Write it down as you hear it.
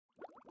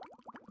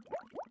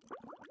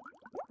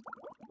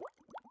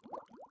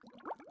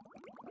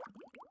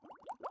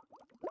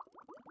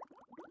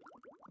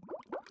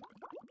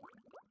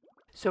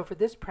So for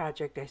this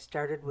project, I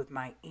started with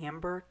my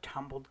amber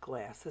tumbled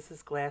glass. This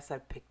is glass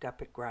I've picked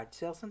up at garage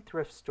sales and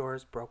thrift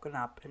stores, broken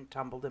up and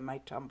tumbled in my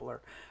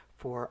tumbler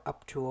for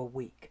up to a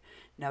week.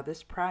 Now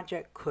this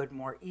project could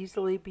more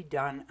easily be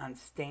done on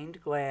stained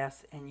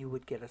glass, and you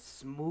would get a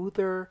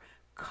smoother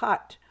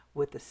cut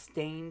with a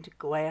stained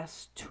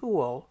glass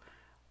tool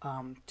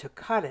to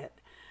cut it.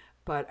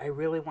 But I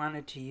really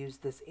wanted to use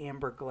this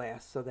amber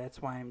glass, so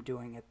that's why I'm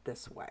doing it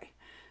this way.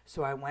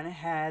 So I went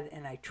ahead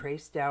and I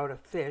traced out a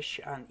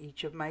fish on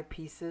each of my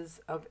pieces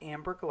of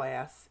amber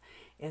glass,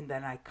 and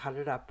then I cut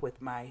it up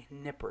with my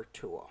nipper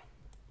tool.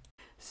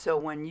 So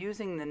when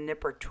using the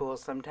nipper tool,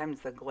 sometimes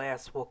the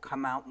glass will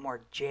come out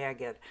more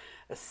jagged,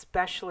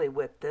 especially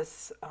with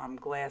this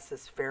glass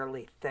is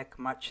fairly thick,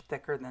 much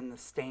thicker than the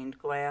stained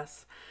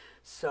glass.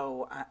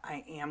 So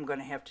I am going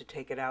to have to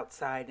take it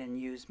outside and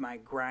use my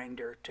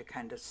grinder to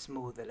kind of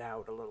smooth it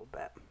out a little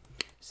bit.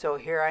 So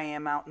here I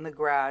am out in the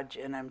garage,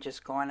 and I'm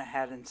just going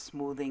ahead and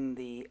smoothing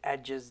the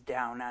edges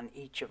down on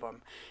each of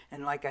them.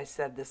 And like I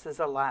said, this is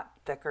a lot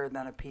thicker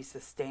than a piece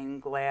of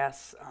stained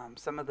glass.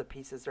 Some of the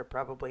pieces are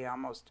probably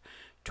almost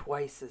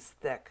twice as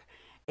thick.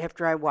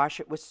 After I wash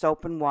it with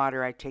soap and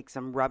water, I take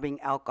some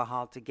rubbing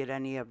alcohol to get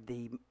any of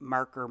the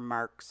marker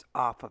marks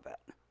off of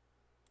it.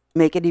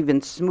 Make it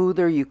even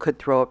smoother, you could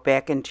throw it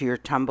back into your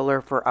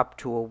tumbler for up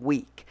to a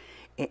week.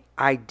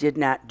 I did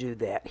not do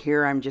that.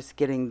 Here I'm just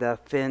getting the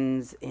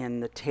fins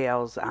and the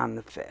tails on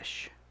the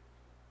fish.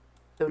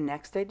 So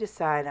next I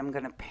decide I'm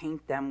going to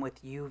paint them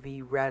with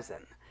UV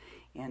resin.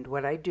 And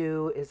what I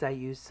do is I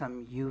use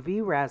some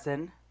UV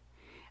resin,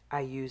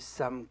 I use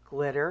some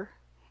glitter,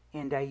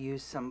 and I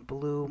use some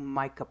blue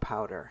mica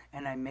powder.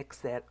 And I mix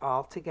that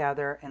all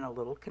together in a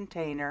little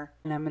container.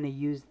 And I'm going to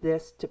use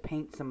this to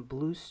paint some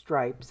blue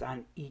stripes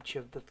on each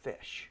of the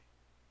fish.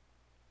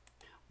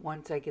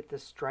 Once I get the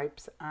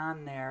stripes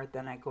on there,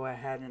 then I go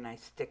ahead and I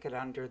stick it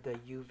under the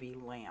UV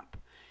lamp.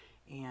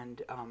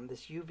 And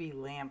this UV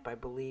lamp, I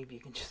believe you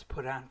can just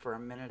put on for a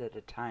minute at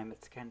a time.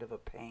 It's kind of a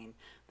pain.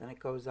 Then it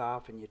goes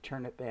off and you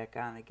turn it back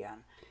on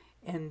again.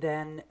 And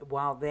then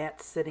while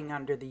that's sitting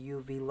under the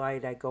UV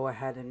light, I go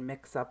ahead and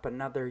mix up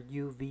another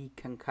UV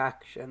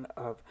concoction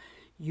of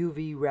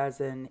UV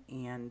resin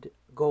and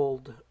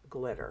gold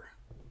glitter.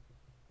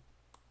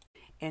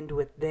 And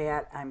with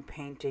that, I'm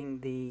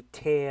painting the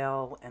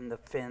tail and the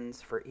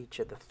fins for each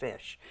of the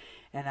fish.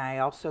 And I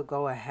also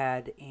go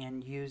ahead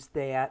and use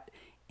that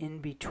in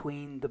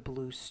between the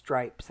blue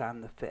stripes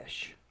on the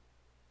fish.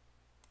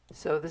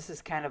 So this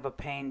is kind of a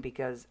pain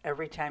because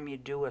every time you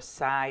do a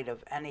side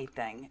of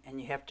anything, and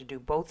you have to do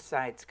both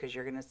sides because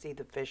you're going to see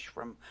the fish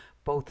from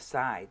both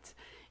sides,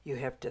 you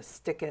have to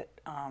stick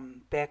it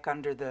back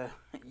under the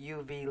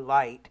UV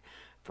light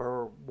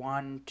for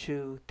 1,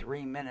 2,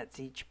 3 minutes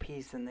each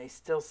piece, and they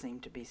still seem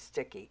to be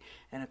sticky.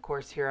 And of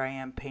course here I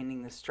am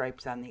painting the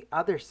stripes on the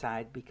other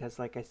side because,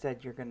 like I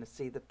said, you're going to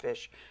see the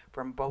fish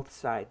from both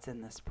sides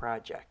in this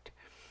project.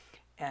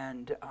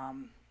 And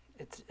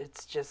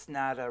it's just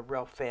not a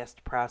real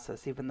fast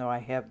process, even though I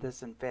have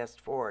this in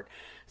fast forward.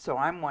 So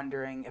I'm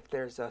wondering if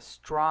there's a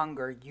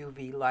stronger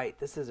UV light.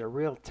 This is a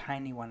real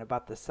tiny one,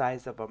 about the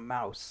size of a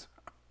mouse,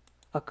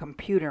 a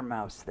computer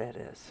mouse that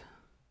is.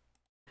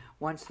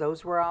 Once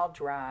those were all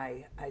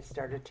dry, I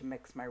started to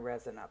mix my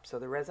resin up. So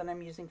the resin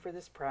I'm using for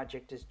this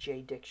project is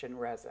DICTION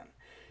resin.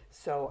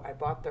 So I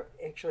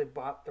actually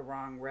bought the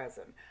wrong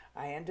resin.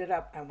 I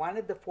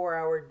wanted the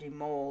 4-hour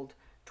DEMOLD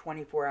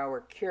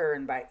 24-hour cure,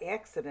 and by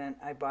accident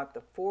I bought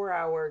the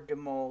 4-hour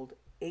DEMOLD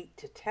 8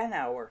 to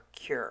 10-hour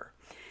cure.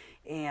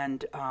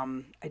 And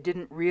I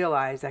didn't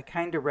realize, I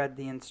kind of read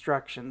the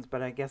instructions,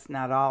 but I guess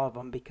not all of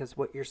them, because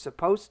what you're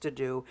supposed to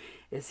do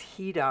is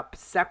heat up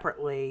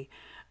separately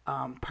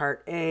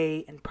part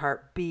A and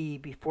part B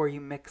before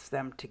you mix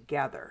them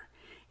together.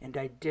 And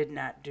I did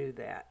not do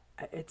that.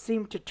 It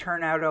seemed to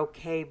turn out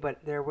okay,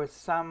 but there was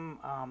some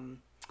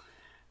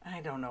I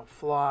don't know,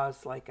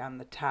 flaws like on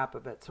the top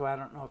of it, so I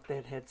don't know if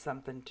that had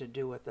something to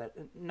do with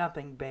it.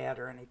 Nothing bad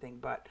or anything,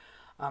 but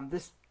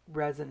this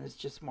resin is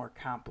just more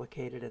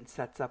complicated and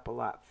sets up a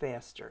lot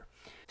faster.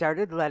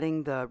 Started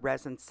letting the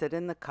resin sit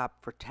in the cup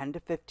for 10 to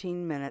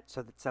 15 minutes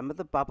so that some of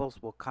the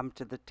bubbles will come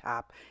to the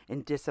top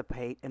and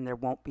dissipate, and there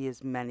won't be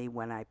as many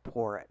when I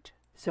pour it.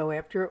 So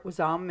after it was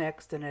all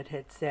mixed and it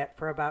had sat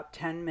for about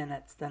 10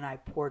 minutes, then I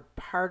poured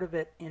part of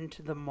it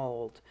into the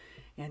mold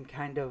and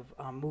kind of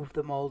moved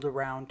the mold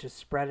around to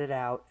spread it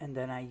out, and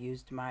then I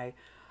used my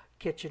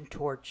kitchen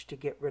torch to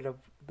get rid of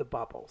the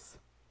bubbles.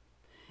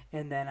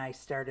 And then I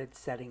started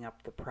setting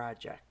up the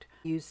project.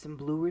 I used some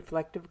blue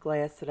reflective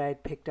glass that I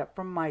had picked up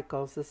from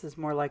Michael's. This is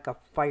more like a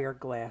fire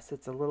glass.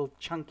 It's a little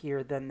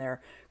chunkier than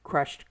their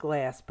crushed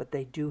glass, but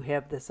they do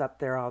have this up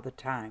there all the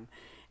time.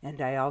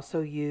 And I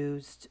also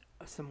used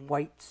some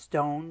white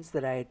stones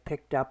that I had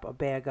picked up a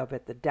bag of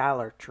at the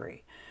Dollar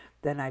Tree.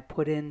 Then I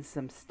put in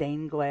some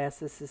stained glass.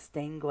 This is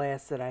stained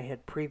glass that I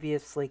had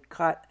previously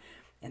cut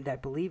and I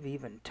believe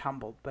even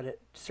tumbled, but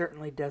it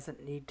certainly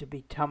doesn't need to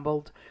be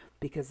tumbled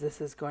because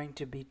this is going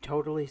to be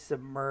totally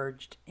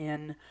submerged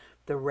in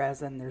the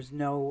resin. There's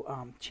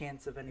no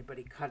chance of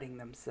anybody cutting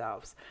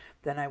themselves.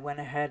 Then I went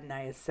ahead and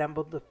I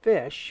assembled the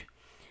fish.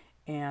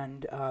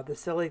 And the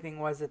silly thing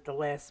was, at the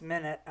last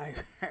minute, I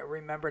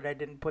remembered I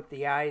didn't put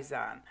the eyes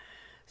on.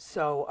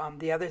 So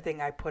the other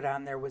thing I put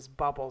on there was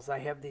bubbles. I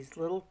have these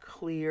little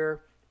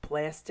clear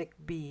plastic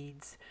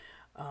beads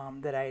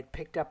that I had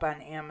picked up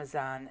on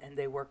Amazon, and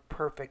they work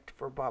perfect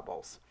for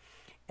bubbles.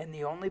 And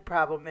the only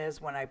problem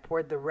is, when I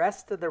poured the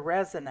rest of the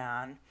resin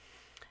on,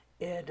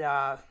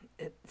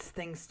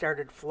 things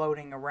started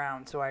floating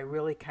around, so I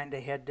really kind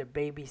of had to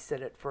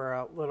babysit it for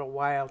a little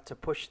while to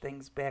push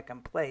things back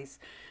in place,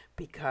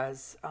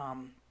 because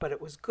but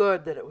it was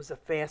good that it was a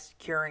fast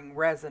curing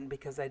resin,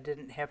 because I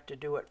didn't have to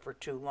do it for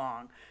too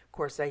long. Of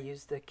course, I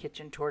used the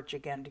kitchen torch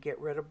again to get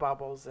rid of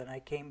bubbles, and I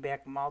came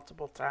back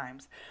multiple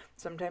times.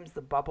 Sometimes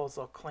the bubbles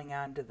will cling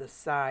on to the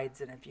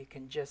sides, and if you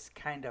can just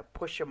kind of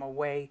push them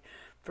away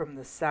from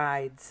the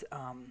sides,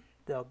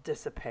 they'll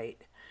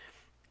dissipate.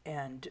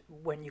 And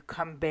when you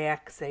come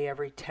back, say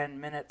every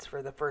 10 minutes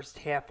for the first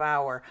half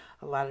hour,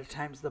 a lot of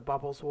times the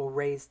bubbles will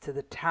raise to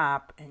the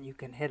top, and you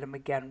can hit them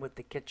again with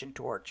the kitchen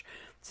torch.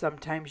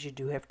 Sometimes you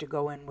do have to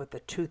go in with a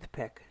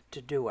toothpick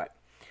to do it.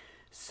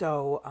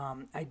 So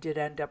I did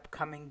end up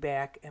coming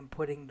back and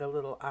putting the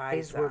little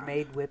eyes were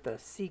made with a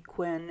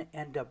sequin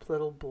and a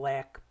little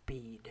black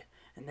bead,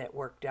 and that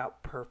worked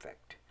out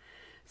perfect.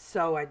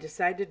 So I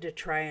decided to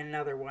try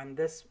another one.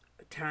 This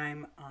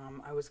time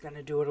I was going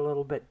to do it a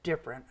little bit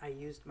different. I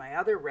used my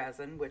other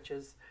resin, which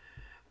is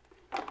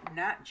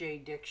not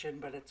DICTION,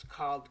 but it's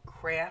called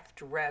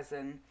Craft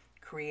Resin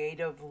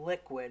Creative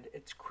Liquid.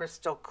 It's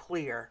crystal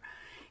clear,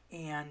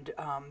 and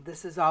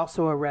this is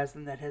also a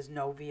resin that has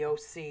no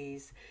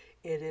VOCs.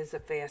 It is a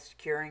fast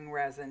curing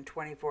resin,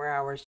 24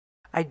 hours.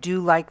 I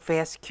do like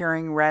fast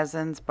curing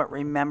resins, but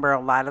remember, a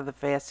lot of the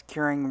fast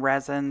curing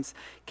resins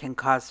can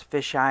cause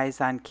fish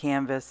eyes on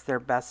canvas. They're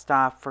best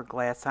off for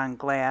glass on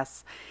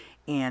glass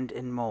and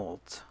in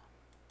molds.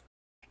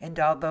 And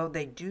although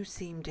they do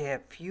seem to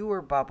have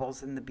fewer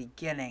bubbles in the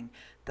beginning,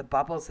 the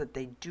bubbles that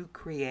they do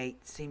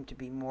create seem to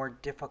be more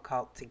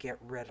difficult to get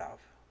rid of.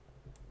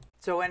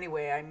 So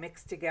anyway, I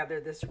mixed together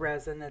this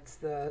resin. It's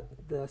the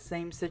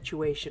same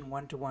situation,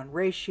 1-to-1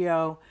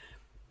 ratio.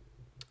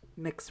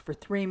 Mix for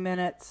 3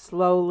 minutes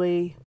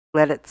slowly.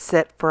 Let it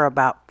sit for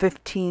about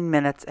 15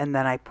 minutes, and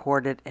then I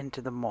poured it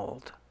into the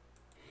mold.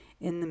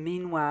 In the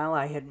meanwhile,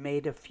 I had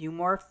made a few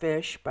more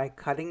fish by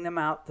cutting them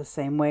out the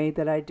same way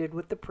that I did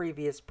with the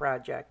previous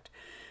project.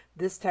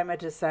 This time I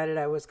decided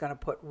I was going to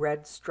put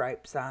red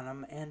stripes on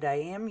them, and I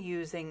am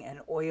using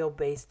an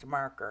oil-based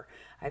marker.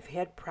 I've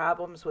had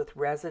problems with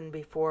resin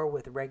before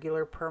with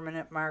regular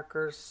permanent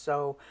markers,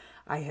 so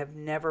I have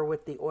never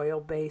with the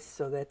oil-based,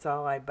 so that's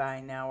all I buy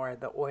now are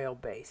the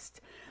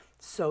oil-based.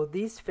 So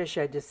these fish,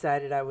 I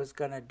decided I was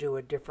going to do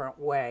a different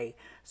way.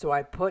 So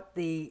I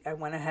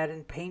went ahead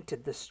and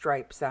painted the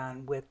stripes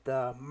on with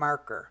the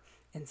marker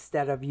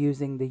instead of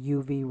using the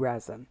UV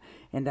resin.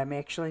 And I'm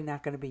actually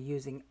not going to be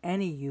using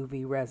any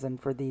UV resin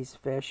for these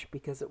fish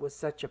because it was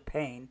such a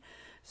pain.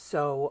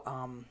 So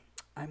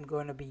I'm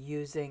going to be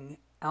using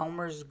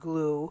Elmer's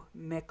glue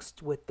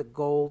mixed with the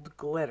gold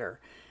glitter,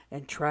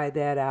 and try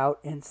that out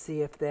and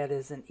see if that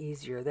isn't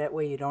easier. That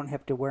way you don't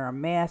have to wear a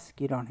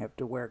mask, you don't have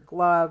to wear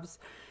gloves,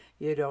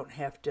 you don't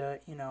have to,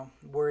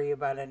 worry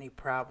about any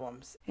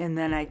problems. And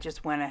then I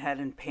just went ahead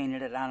and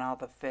painted it on all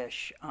the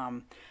fish.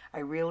 I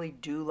really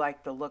do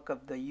like the look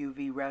of the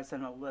UV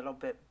resin a little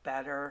bit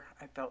better.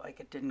 I felt like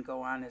it didn't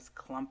go on as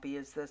clumpy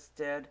as this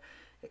did.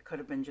 It could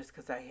have been just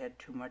because I had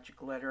too much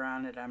glitter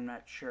on it, I'm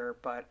not sure,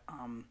 but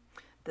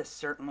this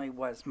certainly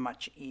was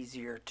much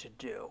easier to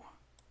do.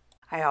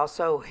 I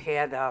also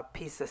had a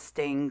piece of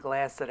stained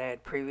glass that I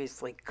had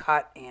previously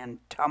cut and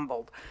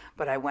tumbled,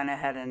 but I went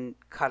ahead and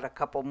cut a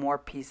couple more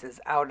pieces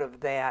out of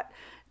that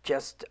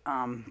just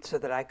so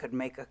that I could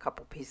make a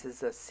couple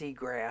pieces of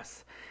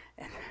seagrass.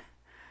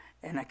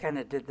 And I kind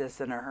of did this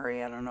in a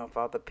hurry. I don't know if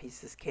all the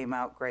pieces came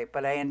out great,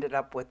 but I ended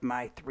up with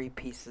my 3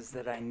 pieces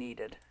that I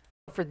needed.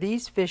 For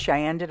these fish,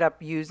 I ended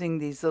up using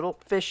these little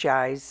fish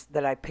eyes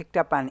that I picked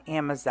up on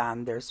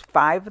Amazon. There's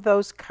 5 of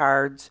those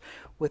cards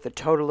with a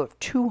total of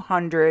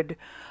 200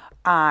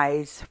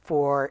 eyes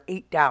for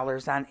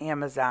 $8 on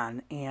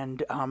Amazon.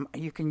 And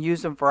you can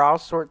use them for all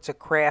sorts of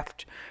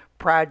craft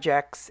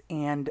projects,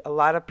 and a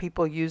lot of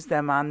people use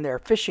them on their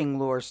fishing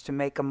lures to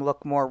make them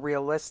look more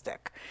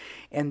realistic.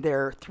 And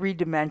they're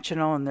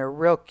 3-dimensional and they're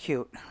real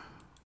cute.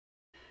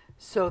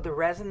 So the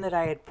resin that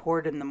I had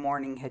poured in the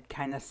morning had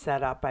kind of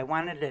set up. I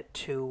wanted it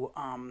to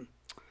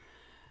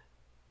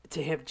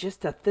have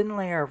just a thin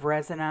layer of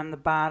resin on the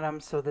bottom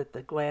so that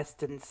the glass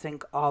didn't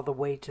sink all the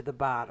way to the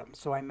bottom.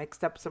 So I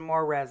mixed up some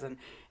more resin,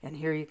 and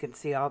here you can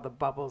see all the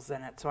bubbles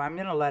in it. So I'm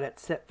going to let it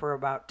sit for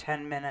about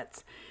 10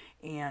 minutes,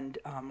 and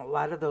a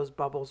lot of those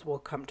bubbles will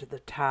come to the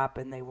top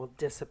and they will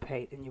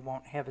dissipate, and you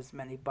won't have as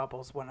many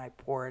bubbles when I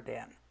pour it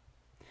in.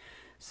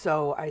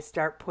 So I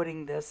start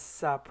putting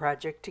this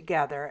project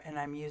together, and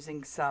I'm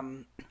using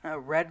some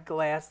red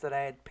glass that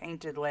I had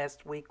painted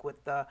last week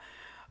with the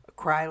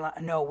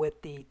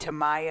with the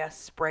TAMIYA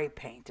spray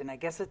paint, and I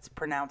guess it's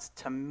pronounced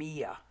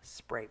TAMIYA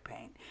spray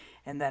paint.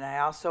 And then I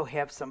also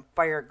have some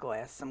fire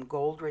glass, some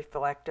gold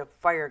reflective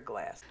fire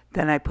glass.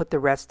 Then I put the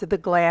rest of the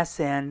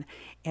glass in,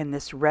 and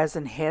this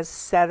resin has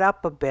set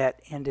up a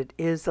bit, and it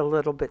is a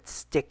little bit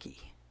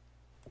sticky.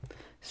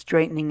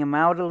 Straightening them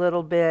out a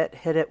little bit,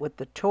 hit it with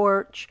the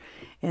torch,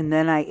 and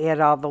then I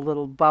add all the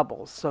little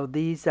bubbles. So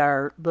these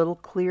are little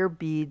clear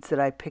beads that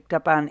I picked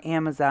up on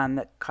Amazon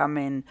that come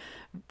in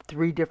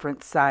 3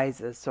 different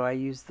sizes. So I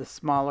use the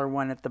smaller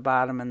one at the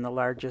bottom and the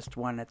largest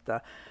one at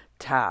the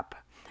top.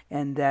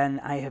 And then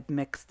I have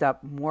mixed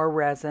up more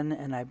resin,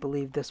 and I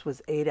believe this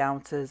was 8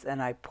 ounces,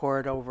 and I pour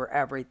it over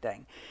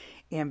everything.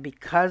 And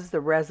because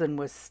the resin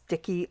was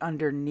sticky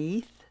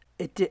underneath,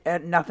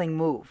 nothing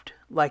moved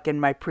like in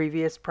my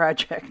previous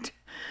project.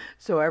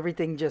 So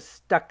everything just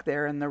stuck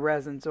there in the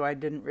resin, so I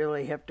didn't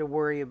really have to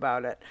worry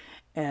about it.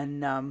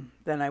 And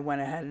then I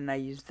went ahead and I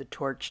used the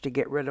torch to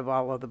get rid of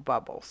all of the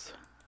bubbles.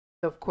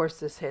 Of course,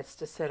 this has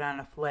to sit on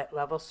a flat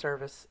level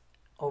surface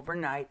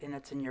overnight, and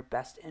it's in your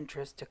best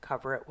interest to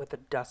cover it with a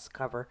dust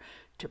cover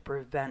to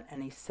prevent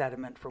any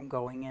sediment from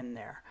going in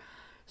there.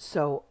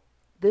 So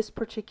this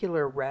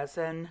particular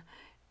resin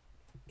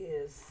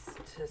is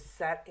to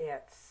set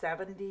at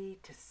 70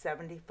 to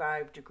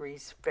 75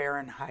 degrees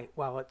Fahrenheit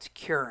while it's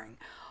curing.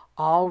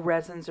 All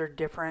resins are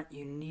different.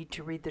 You need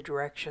to read the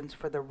directions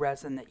for the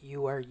resin that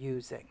you are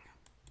using.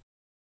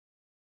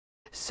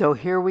 So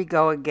here we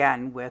go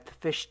again with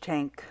fish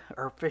tank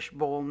or fish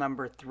bowl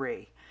number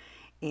 3.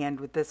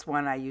 And with this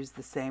one I use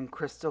the same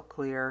crystal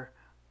clear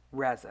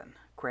resin,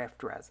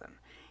 craft resin.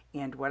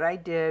 And what I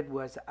did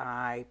was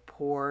I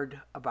poured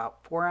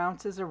about 4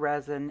 ounces of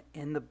resin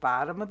in the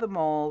bottom of the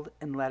mold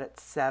and let it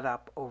set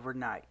up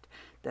overnight.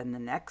 Then the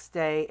next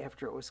day,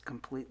 after it was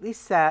completely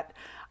set,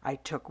 I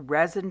took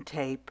resin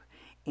tape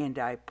and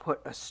I put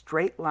a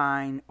straight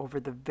line over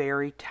the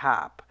very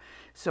top.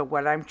 So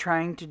what I'm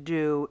trying to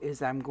do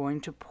is I'm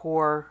going to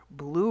pour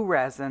blue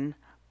resin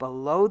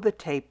below the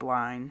tape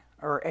line,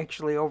 or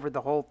actually over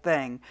the whole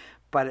thing,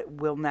 but it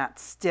will not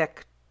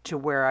stick to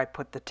where I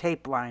put the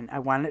tape line. I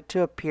want it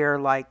to appear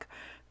like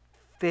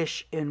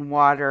fish in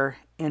water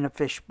in a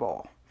fish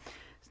bowl.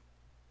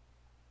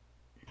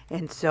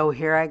 And so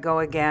here I go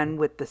again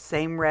with the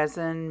same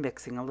resin,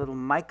 mixing a little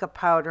mica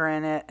powder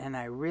in it, and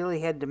I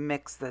really had to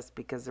mix this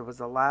because there was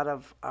a lot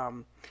of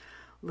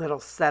little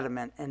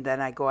sediment. And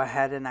then I go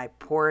ahead and I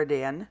pour it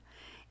in,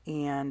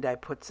 and I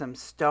put some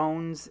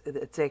stones.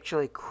 It's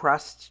actually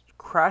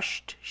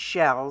crushed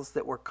shells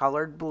that were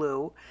colored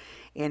blue.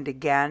 And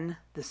again,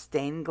 the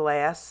stained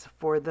glass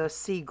for the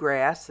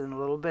seagrass and a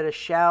little bit of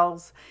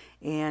shells,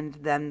 and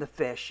then the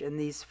fish. And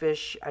these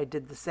fish I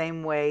did the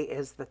same way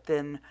as the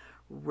thin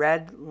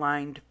red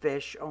lined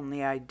fish,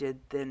 only I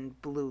did thin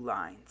blue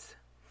lines.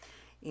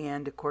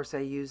 And of course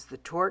I use the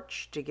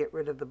torch to get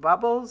rid of the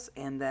bubbles,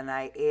 and then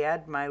I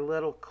add my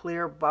little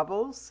clear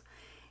bubbles,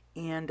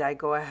 and I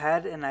go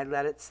ahead and I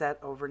let it set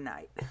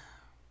overnight.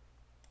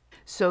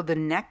 So the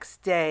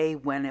next day,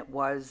 when it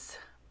was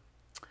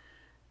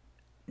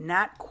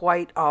not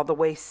quite all the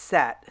way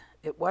set,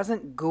 it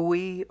wasn't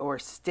gooey or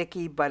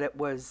sticky, but it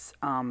was,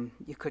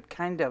 you could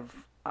kind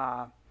of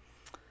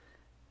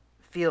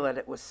feel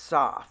it was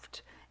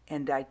soft.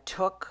 And I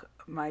took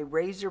my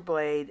razor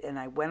blade and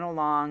I went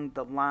along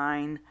the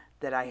line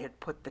that I had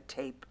put the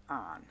tape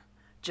on,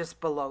 just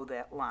below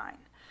that line.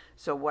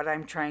 So what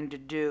I'm trying to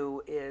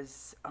do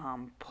is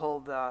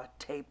pull the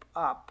tape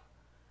up,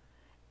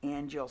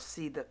 and you'll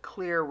see the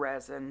clear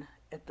resin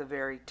at the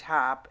very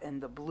top, and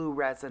the blue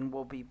resin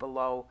will be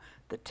below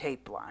the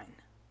tape line.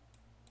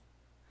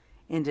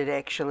 And it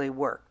actually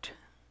worked.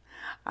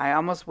 I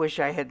almost wish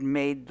I had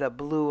made the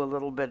blue a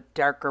little bit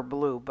darker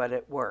blue, but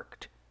it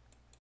worked.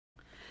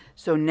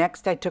 So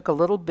next I took a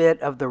little bit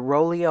of the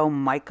Rolio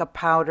mica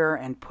powder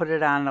and put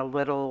it on a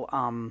little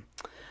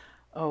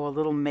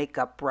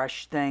makeup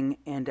brush thing,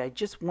 and I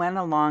just went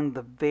along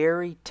the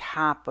very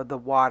top of the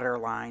water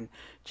line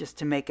just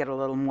to make it a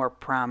little more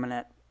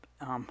prominent.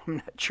 I'm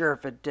not sure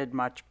if it did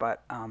much,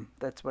 but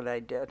that's what I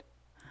did.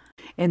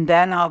 And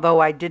then, although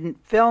I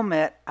didn't film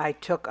it, I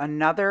took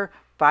another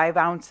 5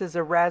 ounces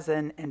of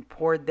resin and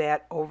poured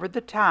that over the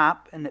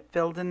top, and it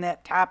filled in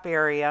that top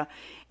area,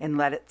 and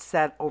let it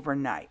set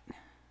overnight.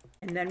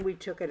 And then we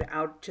took it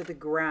out to the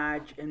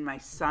garage, and my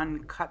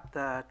son cut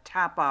the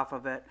top off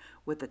of it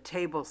with a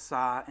table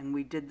saw, and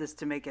we did this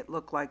to make it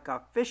look like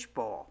a fish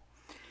bowl.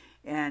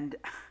 And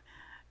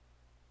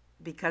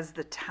because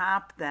the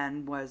top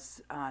then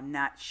was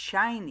not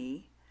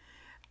shiny,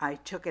 I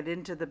took it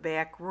into the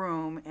back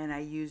room and I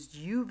used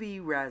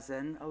UV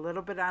resin, a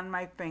little bit on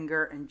my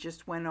finger, and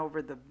just went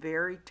over the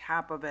very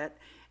top of it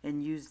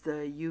and used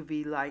the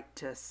UV light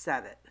to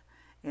set it.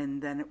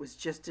 And then it was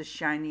just as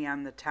shiny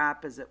on the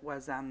top as it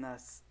was on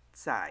the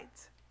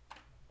sides.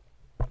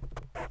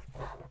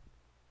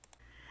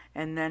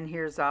 And then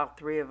here's all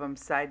 3 of them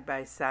side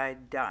by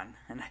side done.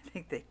 And I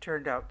think they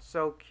turned out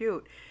so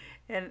cute.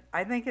 And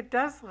I think it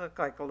does look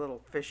like a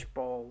little fish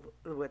bowl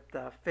with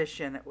the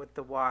fish in it with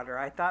the water.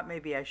 I thought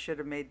maybe I should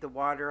have made the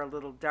water a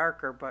little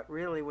darker, but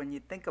really when you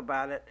think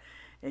about it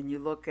and you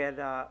look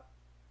at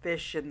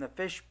fish in the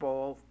fish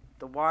bowl,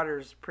 the water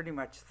is pretty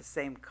much the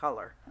same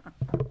color.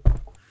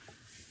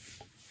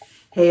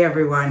 Hey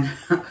everyone.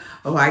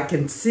 Oh, I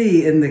can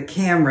see in the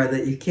camera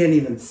that you can't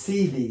even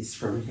see these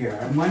from here.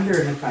 I'm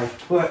wondering if I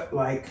put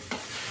like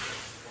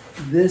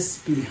this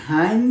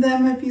behind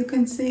them, if you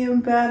can see them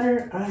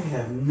better. I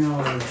have no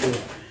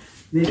idea.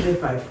 Maybe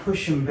if I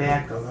push them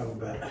back a little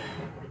bit.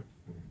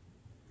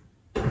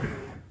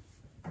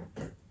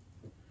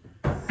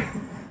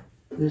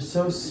 They're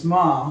so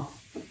small.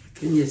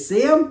 Can you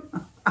see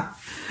them?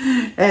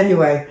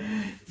 Anyway,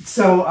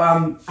 so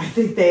I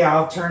think they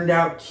all turned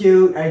out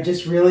cute. I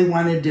just really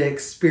wanted to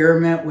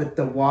experiment with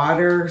the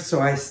water, so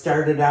I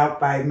started out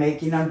by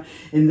making them.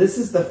 And this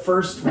is the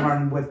first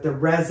one with the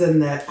resin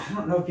that, I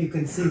don't know if you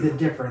can see the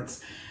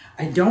difference.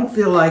 I don't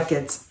feel like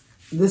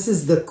this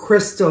is the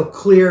crystal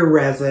clear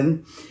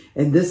resin,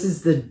 and this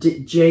is the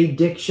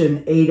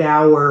DICTION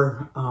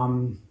 8-hour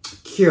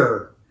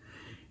cure.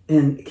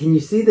 And can you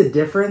see the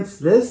difference?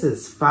 This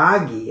is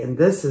foggy and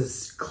this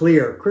is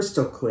clear,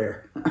 crystal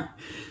clear.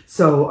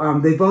 So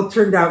they both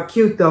turned out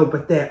cute though,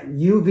 but that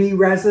UV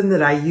resin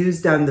that I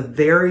used on the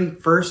very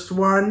first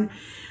one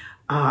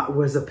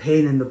was a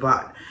pain in the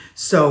butt.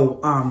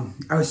 So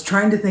I was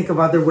trying to think of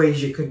other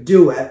ways you could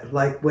do it,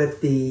 like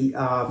with the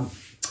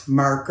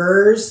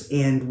markers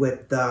and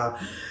with the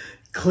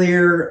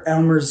clear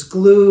Elmer's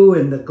glue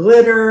and the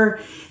glitter.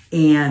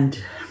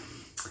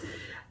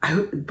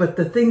 But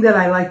the thing that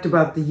I liked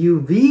about the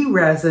UV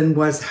resin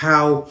was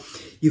how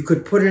you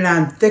could put it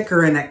on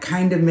thicker and it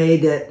kind of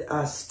made it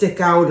stick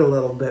out a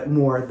little bit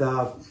more,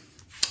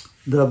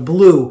 the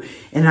blue.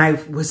 And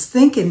I was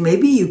thinking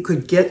maybe you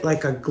could get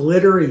like a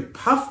glittery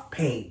puff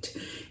paint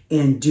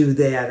and do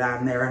that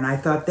on there. And I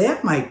thought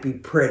that might be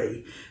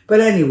pretty. But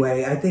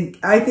anyway, I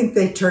think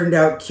they turned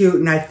out cute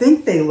and I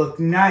think they look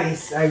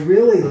nice. I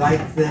really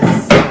like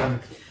this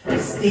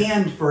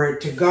stand for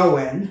it to go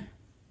in.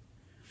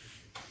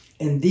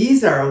 And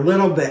these are a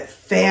little bit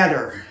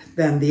fatter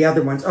than the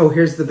other ones. Oh,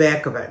 here's the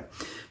back of it.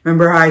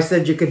 Remember how I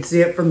said you could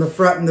see it from the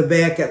front and the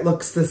back? It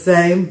looks the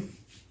same.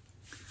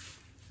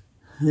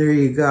 There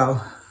you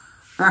go.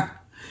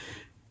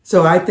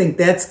 So I think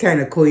that's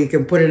kind of cool. You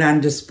can put it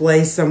on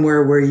display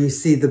somewhere where you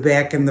see the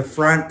back and the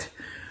front,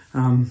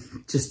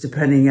 just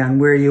depending on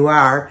where you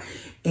are.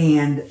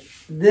 And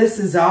this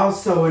is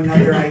also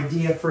another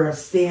idea for a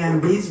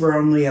stand. These were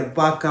only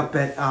 $1 up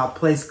at a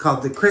place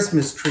called the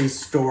Christmas Tree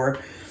Store.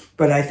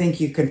 But I think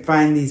you can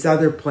find these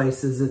other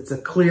places. It's a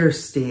clear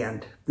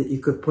stand that you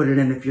could put it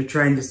in if you're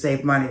trying to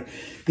save money.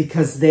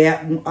 Because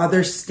that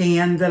other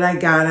stand that I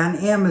got on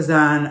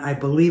Amazon, I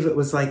believe it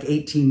was like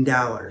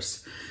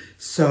 $18.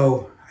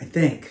 So I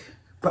think,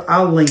 but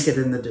I'll link it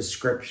in the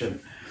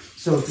description.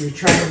 So if you're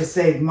trying to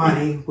save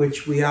money,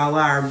 which we all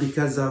are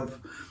because of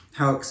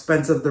how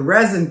expensive the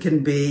resin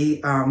can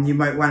be, you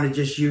might want to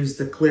just use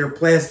the clear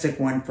plastic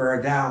one for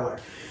 $1.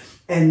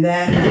 And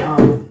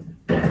then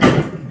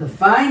the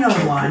final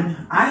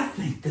one, I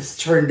think this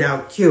turned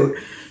out cute.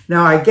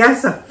 Now, I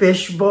guess a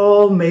fish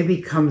bowl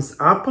maybe comes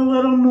up a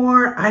little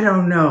more. I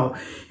don't know.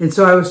 And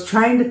so I was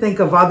trying to think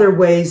of other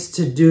ways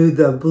to do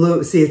the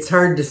blue. See, it's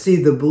hard to see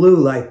the blue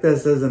like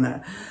this, isn't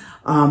it?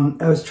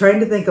 I was trying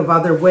to think of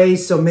other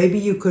ways. So maybe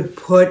you could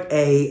put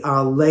a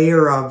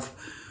layer of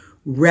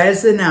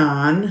resin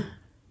on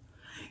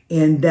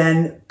and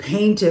then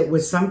paint it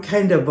with some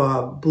kind of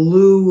a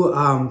blue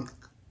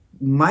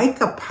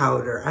mica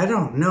powder. I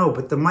don't know,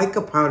 but the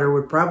mica powder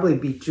would probably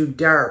be too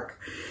dark.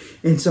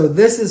 And so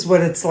this is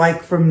what it's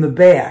like from the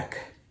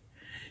back.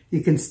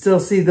 You can still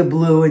see the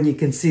blue and you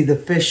can see the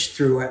fish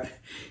through it.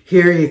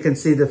 Here you can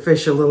see the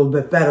fish a little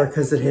bit better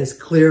because it has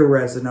clear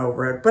resin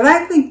over it. But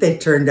I think they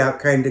turned out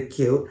kind of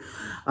cute.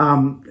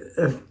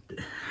 I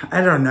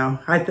don't know.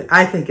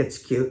 I think it's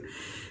cute.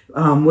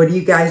 What do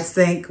you guys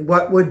think?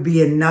 What would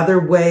be another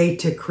way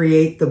to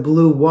create the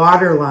blue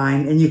water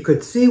line? And you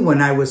could see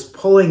when I was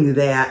pulling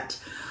that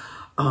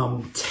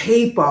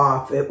tape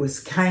off, it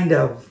was kind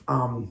of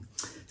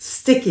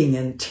sticking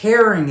and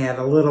tearing it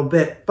a little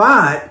bit,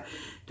 but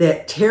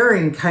that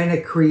tearing kind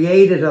of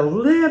created a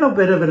little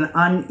bit of an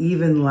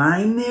uneven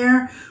line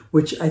there,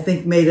 which I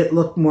think made it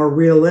look more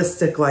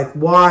realistic like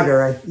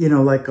water, you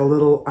know, like a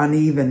little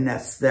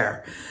unevenness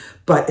there.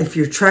 But if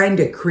you're trying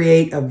to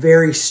create a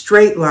very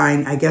straight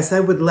line, I guess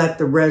I would let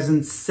the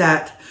resin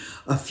set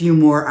a few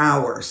more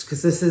hours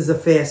because this is a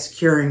fast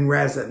curing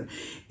resin.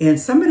 And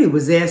somebody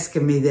was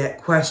asking me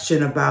that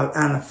question about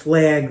on a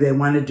flag, they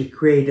wanted to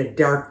create a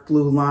dark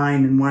blue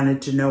line and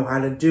wanted to know how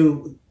to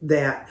do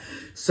that.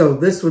 So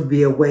this would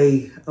be a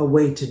way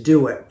to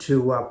do it,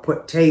 to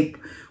put tape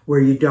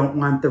where you don't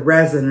want the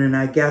resin. And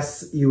I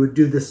guess you would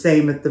do the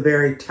same at the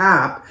very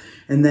top,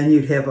 and then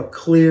you'd have a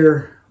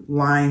clear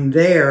line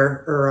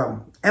there,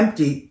 or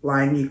empty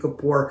line. You could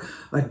pour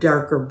a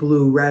darker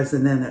blue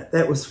resin in it.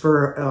 That was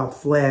for a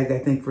flag, I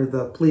think, for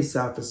the police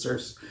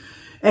officers.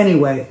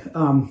 Anyway,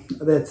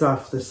 that's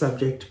off the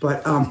subject,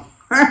 but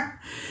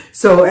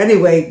So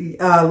anyway,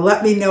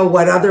 let me know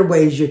what other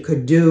ways you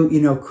could do,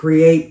 you know,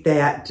 create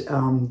that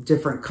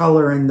different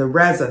color in the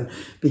resin,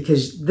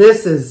 because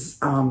this is,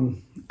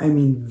 I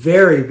mean,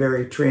 very,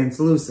 very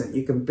translucent.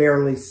 You can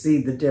barely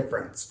see the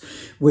difference,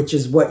 which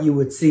is what you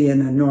would see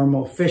in a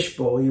normal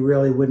fishbowl. You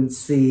really wouldn't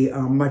see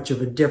much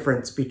of a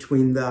difference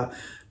between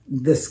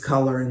this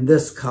color and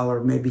this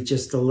color, maybe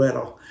just a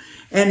little.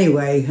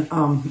 Anyway,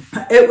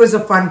 it was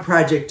a fun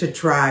project to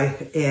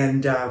try,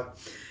 and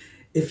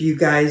if you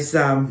guys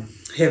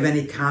have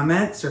any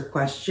comments or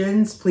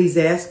questions, please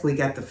ask. We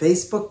got the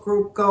Facebook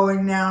group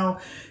going now.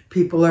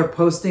 People are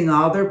posting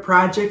all their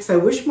projects. I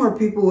wish more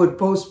people would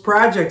post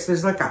projects.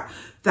 There's like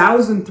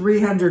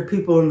 1,300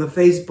 people in the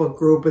Facebook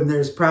group, and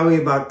there's probably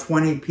about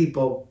 20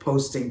 people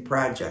posting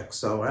projects.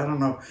 So I don't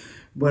know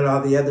what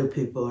all the other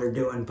people are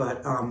doing,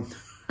 but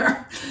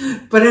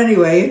but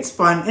anyway, it's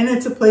fun, and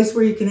it's a place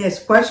where you can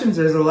ask questions.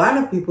 There's a lot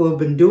of people who have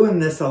been doing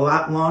this a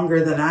lot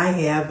longer than I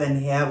have,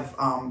 and have,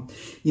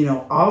 you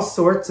know, all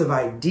sorts of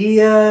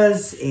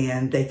ideas,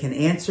 and they can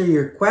answer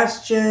your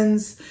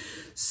questions.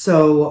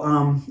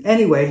 So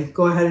anyway,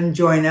 go ahead and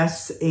join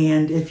us.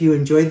 And if you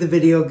enjoyed the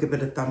video, give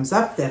it a thumbs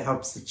up. That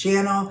helps the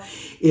channel.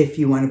 If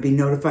you want to be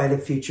notified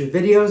of future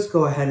videos,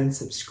 go ahead and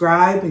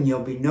subscribe, and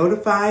you'll be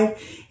notified.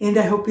 And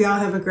I hope you all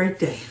have a great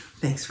day.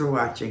 Thanks for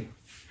watching.